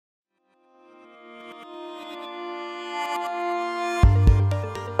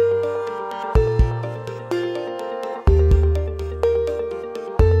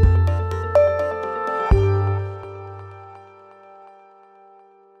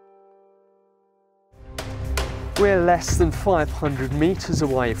We're less than 500 metres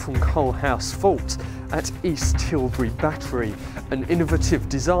away from Coal House Fort at East Tilbury Battery, an innovative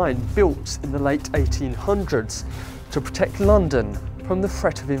design built in the late 1800s to protect London from the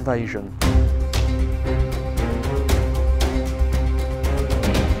threat of invasion.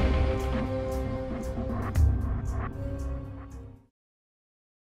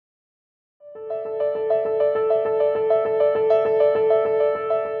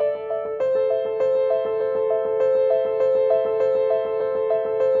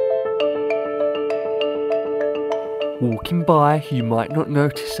 Walking by, you might not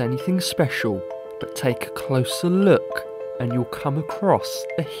notice anything special, but take a closer look and you'll come across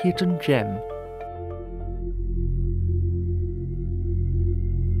a hidden gem.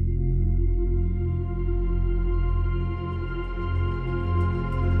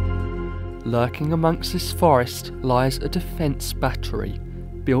 Lurking amongst this forest lies a defence battery,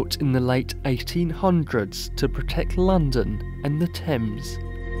 built in the late 1800s to protect London and the Thames.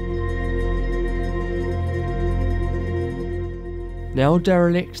 Now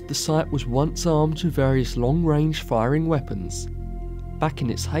derelict, the site was once armed with various long-range firing weapons. Back in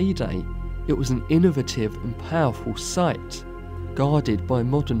its heyday, it was an innovative and powerful site, guarded by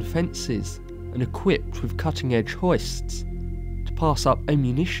modern fences and equipped with cutting-edge hoists to pass up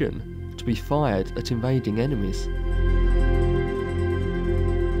ammunition to be fired at invading enemies.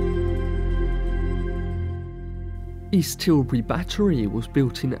 East Tilbury Battery was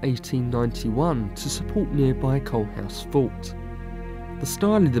built in 1891 to support nearby Coal House Fort. The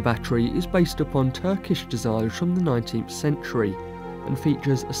style of the battery is based upon Turkish designs from the 19th century and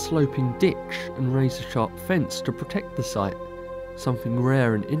features a sloping ditch and razor-sharp fence to protect the site, something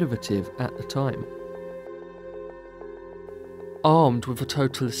rare and innovative at the time. Armed with a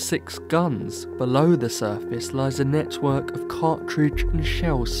total of 6 guns, below the surface lies a network of cartridge and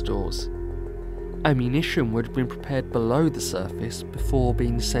shell stores. Ammunition would have been prepared below the surface before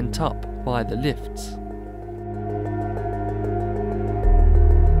being sent up by the lifts.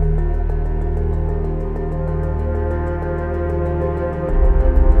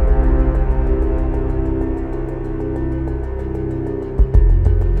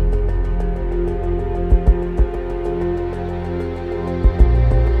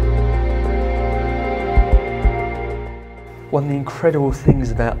 One of the incredible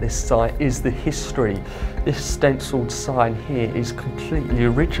things about this site is the history. This stencilled sign here is completely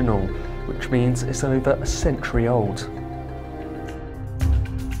original, which means it's over a century old.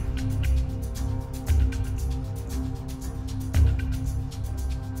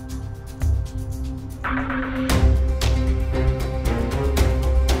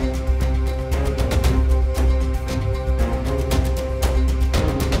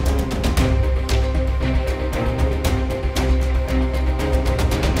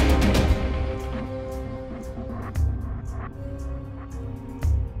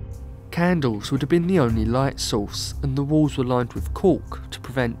 Candles would have been the only light source, and the walls were lined with cork to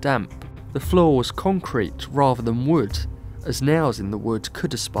prevent damp. The floor was concrete rather than wood, as nails in the wood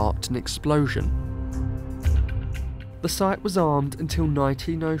could have sparked an explosion. The site was armed until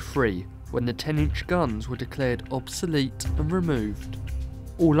 1903, when the 10-inch guns were declared obsolete and removed.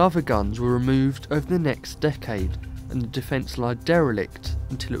 All other guns were removed over the next decade, and the defence lied derelict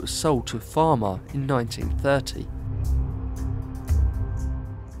until it was sold to a farmer in 1930.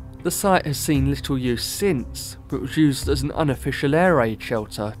 The site has seen little use since, but was used as an unofficial air raid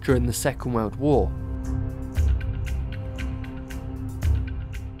shelter during the Second World War.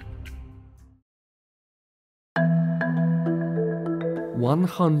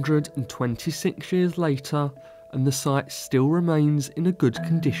 "126 years later, and the site still remains in a good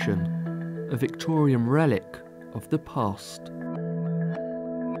condition, a Victorian relic of the past.